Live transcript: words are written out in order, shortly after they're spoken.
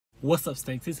What's up,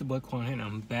 Stakes? It's your boy Quan here, and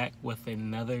I'm back with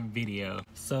another video.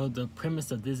 So the premise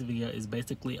of this video is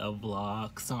basically a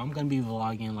vlog. So I'm gonna be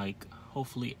vlogging like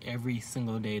hopefully every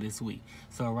single day this week.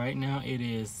 So right now it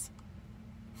is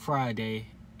Friday,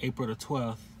 April the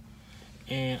 12th,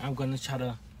 and I'm gonna try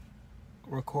to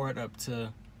record up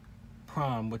to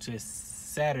prom, which is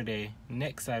Saturday,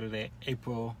 next Saturday,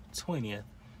 April 20th.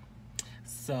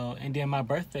 So, and then my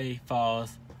birthday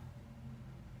falls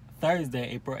Thursday,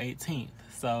 April 18th.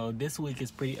 So this week is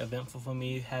pretty eventful for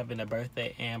me, having a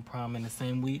birthday and prom in the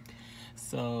same week.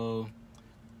 So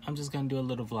I'm just gonna do a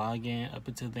little vlogging up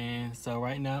until then. So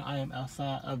right now I am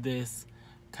outside of this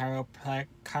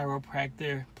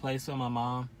chiropractor place with my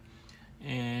mom,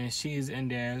 and she's in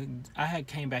there. I had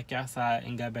came back outside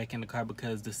and got back in the car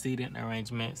because the seating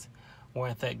arrangements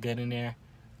weren't that good in there.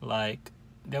 Like,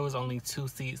 there was only 2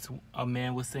 seats. A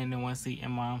man was sitting in one seat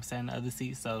and mom sat in the other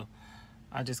seat. So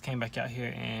I just came back out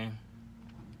here and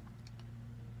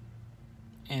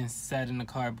sat in the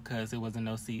car because there wasn't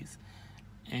no seats.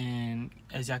 And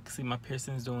as y'all can see, my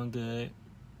piercing's doing good.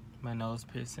 My nose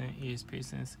piercing, ears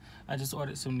piercings. I just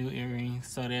ordered some new earrings,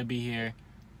 so they'll be here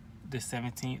the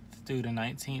 17th through the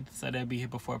 19th. So they'll be here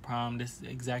before prom. This is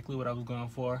exactly what I was going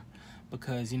for,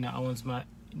 because, you know,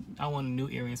 I want new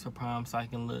earrings for prom so I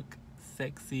can look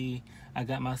sexy. I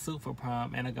got my suit for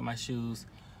prom and I got my shoes.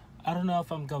 I don't know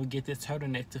if I'm gonna get this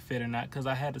turtleneck to fit or not, because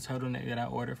I had a turtleneck that I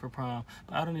ordered for prom,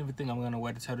 but I don't even think I'm gonna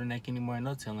wear the turtleneck anymore,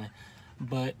 no telling.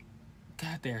 But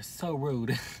God, they're so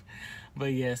rude.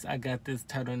 But yes, I got this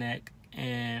turtleneck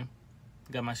and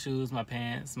got my shoes, my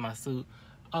pants, my suit.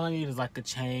 All I need is like a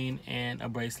chain and a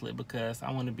bracelet, because I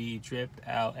want to be dripped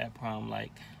out at prom.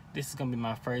 Like, this is gonna be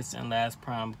my first and last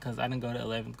prom, because I didn't go to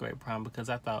 11th grade prom, because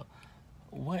I thought,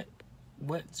 what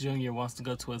junior wants to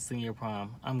go to a senior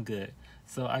prom? I'm good.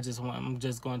 So I'm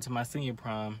just going to my senior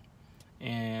prom,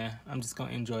 and I'm just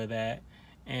gonna enjoy that.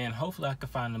 And hopefully I can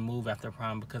find a move after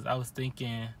prom, because I was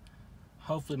thinking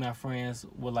hopefully my friends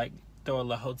will like throw a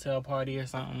little hotel party or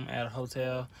something at a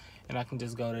hotel, and I can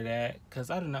just go to that, because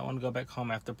I do not want to go back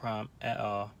home after prom at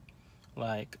all.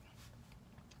 Like,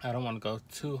 I don't want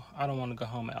to go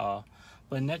home at all.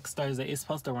 But next Thursday it's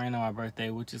supposed to rain on my birthday,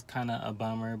 which is kind of a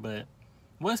bummer. But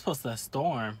well, it's supposed to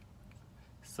storm,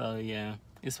 so yeah,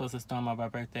 it's supposed to storm on my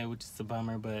birthday, which is a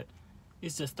bummer. But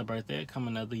it's just a birthday, it come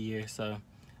another year, so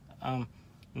I'm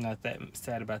not that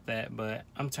sad about that. But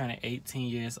I'm turning 18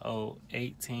 years old.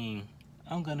 18.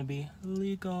 I'm gonna be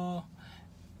legal.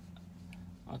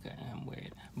 Okay, I'm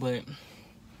weird. But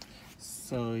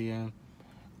so yeah,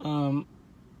 I'm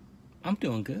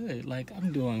doing good. Like,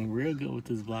 I'm doing real good with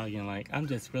this vlogging. Like, I'm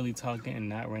just really talking and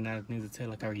not running out of things to tell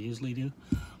like I usually do.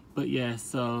 But yeah,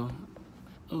 so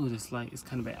oh, this light is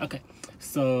kind of bad. Okay,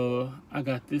 so I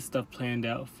got this stuff planned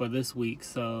out for this week.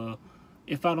 So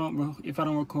if I don't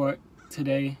record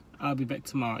today, I'll be back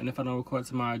tomorrow. And if I don't record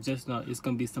tomorrow, just know it's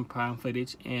gonna be some prom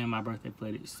footage and my birthday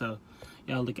footage. So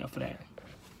y'all look out for that.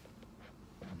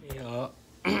 Hey y'all.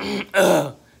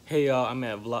 Hey y'all,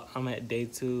 I'm at day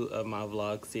 2 of my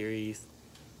vlog series.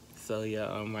 So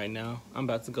yeah, right now I'm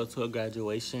about to go to a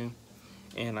graduation,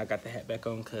 and I got the hat back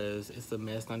on because it's a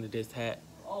mess under this hat.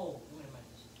 Oh, wait a minute.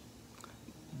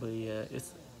 But yeah,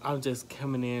 I'm just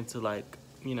coming in to, like,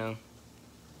 you know,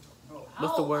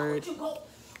 what's the word?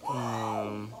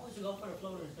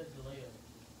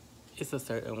 It's a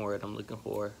certain word I'm looking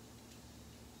for.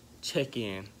 Check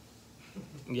in.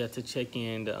 Yeah, to check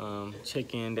in that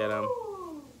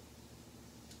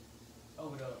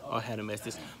I had a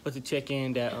message, but to check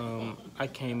in that I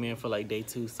came in for like day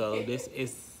 2. So this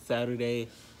is Saturday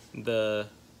the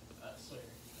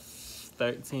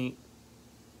 13th.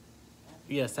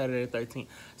 Yeah, Saturday the 13th.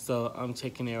 So I'm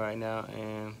checking in right now,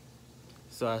 and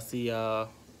so I see y'all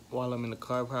while I'm in the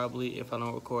car, probably, if I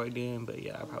don't record then. But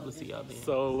yeah, I'll probably see y'all then.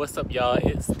 So what's up, y'all?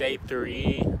 It's day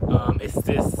 3. It's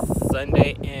this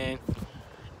Sunday, and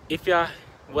if y'all,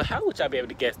 well, how would y'all be able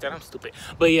to guess that? I'm stupid.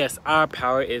 But yes, our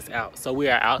power is out. So we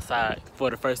are outside for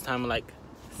the first time in like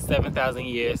 7,000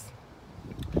 years.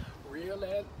 Real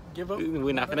ass, give up.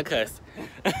 We're not gonna cuss.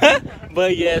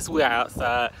 But yes, we are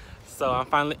outside. So I'm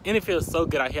finally, and it feels so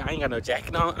good out here. I ain't got no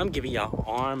jacket on. I'm giving y'all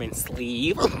arm and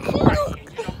sleeve. Right, and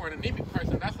you know, for an anemic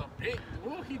person, that's a big,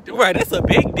 what he doing? Right, that's a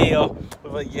big deal.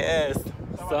 But yes.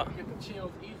 So I can get the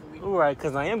chills easily. Right,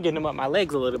 because I am getting them up my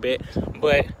legs a little bit.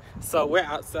 But, so we're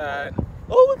outside.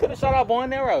 Oh, we could have shot our bow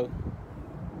and arrow.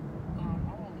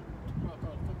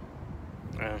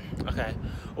 Okay.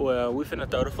 Well, we finna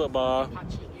throw the football,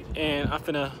 and I'm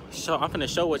finna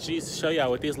show y'all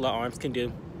what these little arms can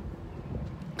do.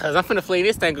 Cause I'm finna fling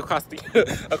this thing across the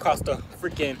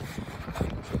freaking.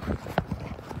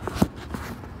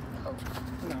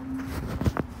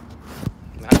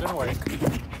 gonna work.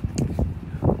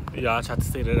 Y'all, I tried to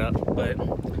set it up, but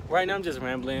right now I'm just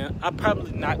rambling. I'm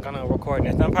probably not gonna record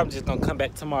this. I'm probably just gonna come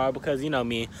back tomorrow because you know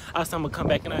me. I said I'm gonna come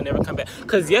back and I never come back.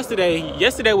 Cause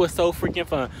yesterday was so freaking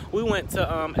fun. We went to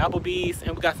Applebee's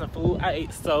and we got some food. I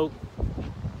ate so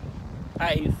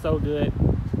good.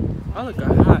 Oh look,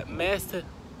 a hot mess.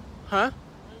 Huh?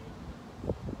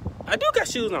 I do got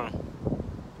shoes on.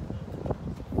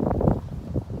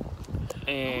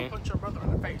 And Punch your brother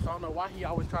in the face. I don't know why he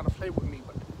always trying to play with me,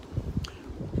 but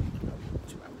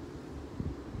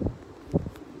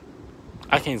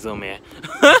I can't zoom in.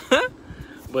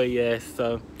 But yes,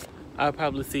 so I'll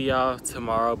probably see y'all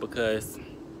tomorrow because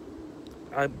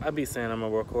I be saying I'm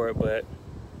gonna record, but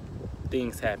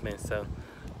things happen.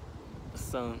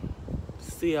 So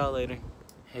see y'all later.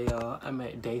 Hey y'all, I'm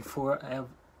at day 4 of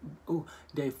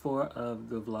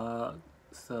the vlog.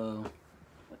 So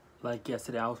like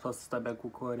yesterday, I was supposed to start back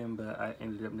recording, but I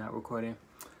ended up not recording.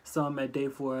 So I'm at day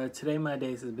 4. Today my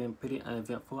days has been pretty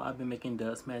uneventful. I've been making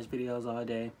Dub Smash videos all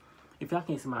day. If y'all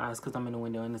can't see my eyes because I'm in the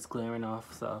window and it's glaring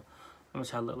off, so I'm gonna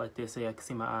try to look like this so y'all can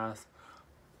see my eyes.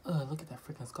 Ugh, look at that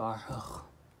freaking scar. Ugh.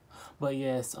 But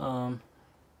yes,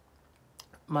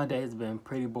 my day has been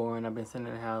pretty boring. I've been sitting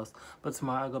in the house, but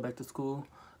tomorrow I go back to school,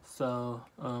 so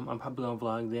I'm probably gonna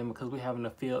vlog then because we're having a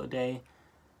field day.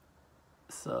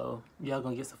 So y'all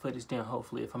gonna get some footage then,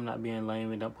 hopefully, if I'm not being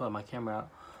lame and don't pull my camera out.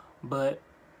 But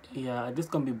yeah, this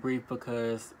gonna be brief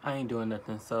because I ain't doing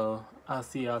nothing. So I'll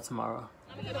see y'all tomorrow.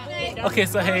 Okay,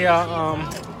 so hey y'all,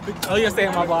 oh you're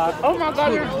saying my vlog. oh my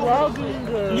god, you're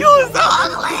vlogging. You was so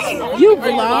ugly! You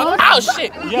vlog? Oh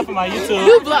shit! Yeah, for my YouTube.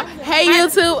 You vlog? Hey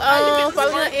YouTube,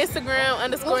 follow me on Instagram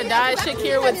 _Diet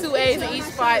Shakir with 2 A's in each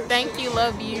spot. Thank you,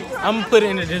 love you. I'm gonna put it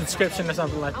in the description or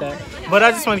something like that. But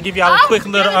I just want to give y'all a quick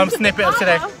little snippet of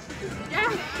today.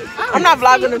 I'm not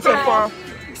vlogging until prom.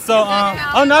 So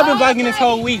oh no, I've been vlogging this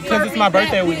whole week because it's my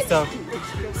birthday week. So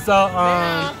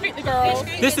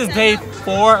this is day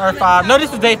 4 or 5. No,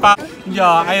 this is day 5.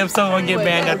 Y'all, I am so gonna get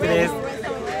banned after this.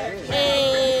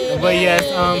 But yes,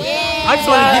 I just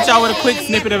want to get y'all with a quick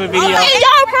snippet of a video. Hey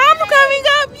y'all, prom coming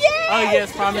up, yeah! Oh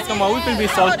yes, promise, come on, we can be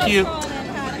so cute.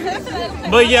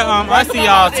 But yeah, I see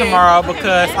y'all tomorrow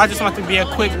because I just want to be a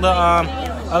quick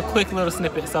little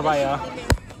snippet. So bye y'all.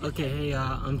 Okay, hey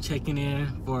y'all, I'm checking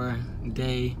in for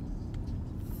day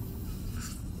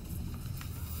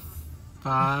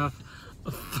 5.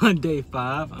 Day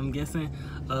 5, I'm guessing,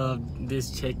 of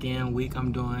this check-in week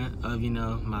I'm doing of, you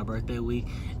know, my birthday week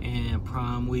and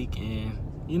prom week, and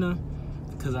you know,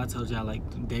 because I told y'all like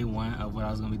day 1 of what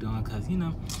I was gonna be doing, because you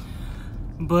know.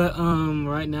 But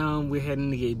right now we're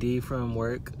heading to get D from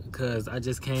work because I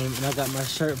just came and I got my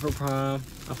shirt for prom.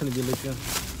 I'm gonna be looking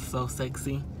so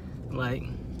sexy, like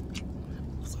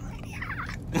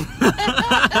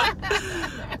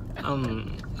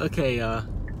okay y'all,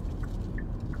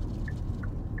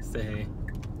 say hey.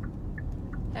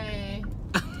 Hey.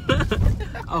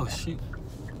 Oh shoot.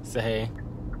 Say hey.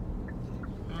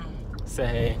 Say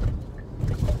hey.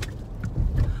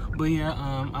 But yeah,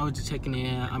 I was just checking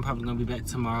in. I'm probably gonna be back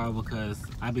tomorrow because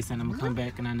I be saying I'm gonna come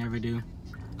back and I never do.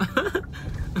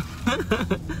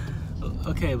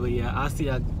 Okay, but yeah, I'll see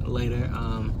y'all later.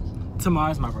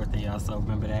 Tomorrow's my birthday, y'all, so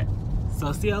remember that.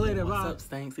 So see y'all later. Bye. What's up,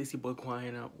 Stanks? It's your boy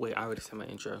Quiet Up. Wait, I already said my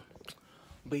intro.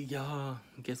 But y'all,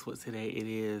 guess what today it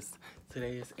is?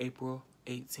 Today is April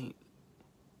 18th.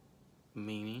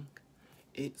 Meaning,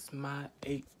 it's my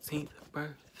 18th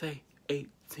birthday.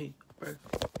 18th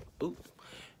birthday. Ooh.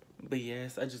 But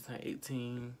yes, I just turned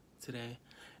 18 today.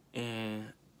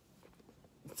 And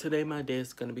today my day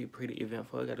is going to be pretty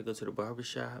eventful. I got to go to the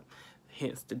barbershop.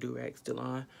 Hence the do-rag still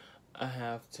on.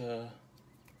 I'm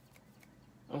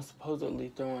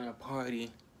supposedly throwing a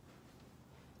party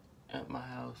at my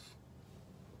house.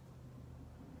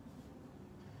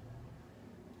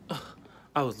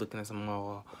 I was looking at some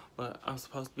more, but I'm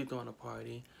supposed to be throwing a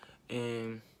party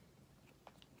and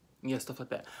yeah, stuff like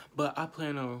that. But I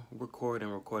plan on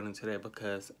recording today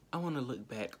because I want to look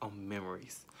back on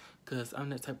memories. Because I'm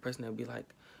that type of person that would be like,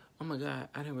 oh my god,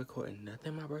 I didn't record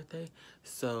nothing my birthday.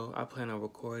 So I plan on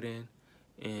recording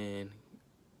and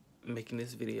making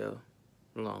this video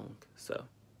long. So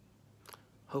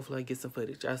hopefully I get some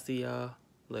footage. I'll see y'all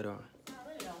later on.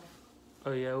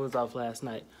 Oh yeah, it was off last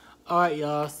night. Alright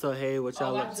y'all, so hey, what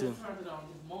y'all up to?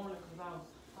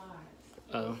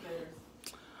 Oh.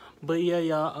 But yeah,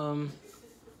 y'all,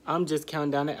 I'm just counting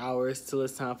down the hours till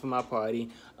it's time for my party.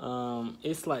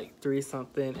 It's like 3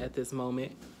 something at this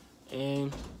moment.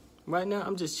 And right now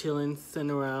I'm just chilling, sitting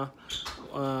around.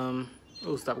 Oh,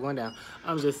 stop going down.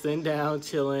 I'm just sitting down,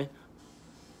 chilling.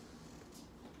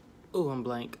 Oh, I'm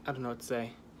blank. I don't know what to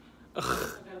say.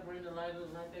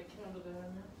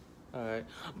 All right,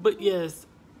 but yes,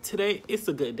 today it's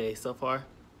a good day so far.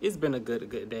 It's been a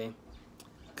good day.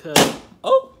 Cause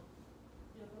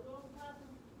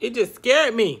it just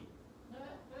scared me.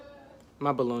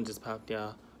 My balloon just popped,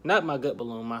 y'all. Not my gut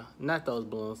balloon, not those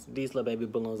balloons. These little baby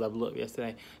balloons I blew up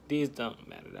yesterday. These don't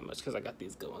matter that much because I got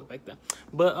these good ones back there.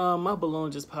 But my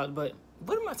balloon just popped. But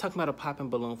what am I talking about a popping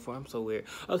balloon for? I'm so weird.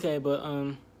 Okay, but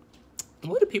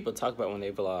what do people talk about when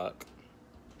they vlog?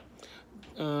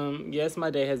 Yes, my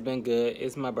day has been good.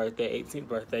 It's my birthday, 18th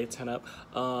birthday, turn up.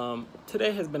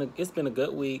 Today has been it's been a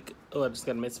good week. Oh, I just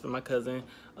got a message from my cousin.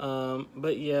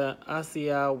 But yeah, I'll see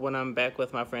y'all when I'm back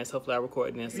with my friends. Hopefully I'll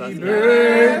record this. So happy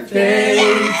birthday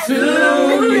to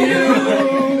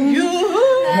you.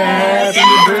 Happy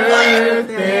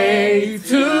birthday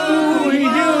to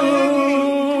you.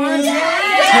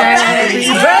 Happy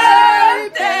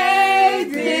birthday,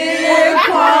 dear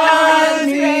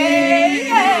Kwame.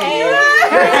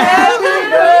 Happy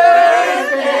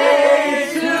birthday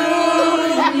to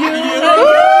you.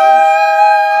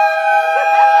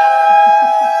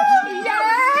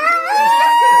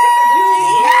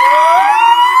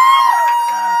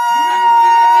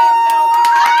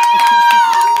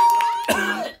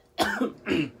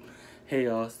 Hey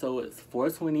y'all, so it's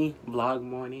 4:20 vlog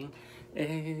morning.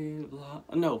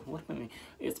 No, what do I mean?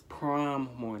 It's prom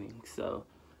morning. So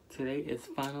today is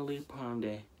finally prom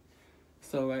day.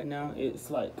 So right now it's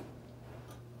like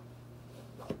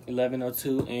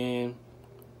 11:02 and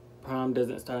prom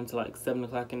doesn't start until like 7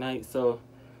 o'clock at night. So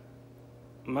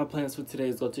my plans for today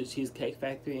is go to the Cheesecake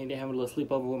Factory and then have a little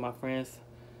sleepover with my friends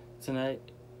tonight.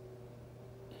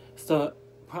 So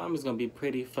prom is gonna be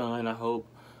pretty fun, I hope.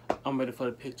 I'm ready for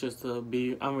the pictures to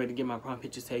be, I'm ready to get my prom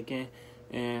pictures taken,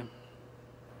 and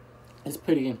it's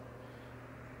pretty,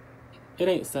 it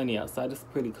ain't sunny outside, it's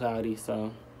pretty cloudy,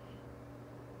 so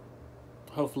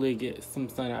hopefully get some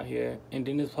sun out here. And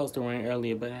then it's supposed to rain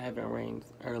earlier, but it haven't rained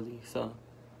early, so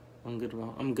I'm good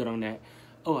on that.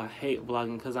 Oh, I hate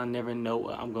vlogging because I never know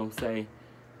what I'm gonna say,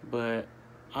 but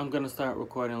I'm gonna start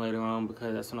recording later on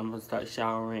because that's when I'm gonna start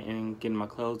showering and getting my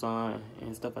clothes on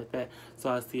and stuff like that. So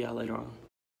I'll see y'all later on.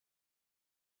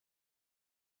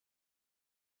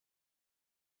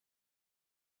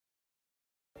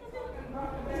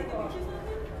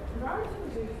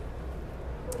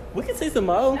 We can see some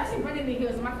more. That's running the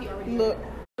heels. My feet already. Look.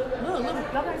 Look. Y'all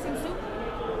got the same suit?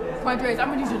 Quadres, I'm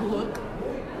gonna need you to look.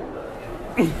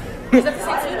 Is that the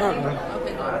same suit?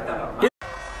 Okay, go on.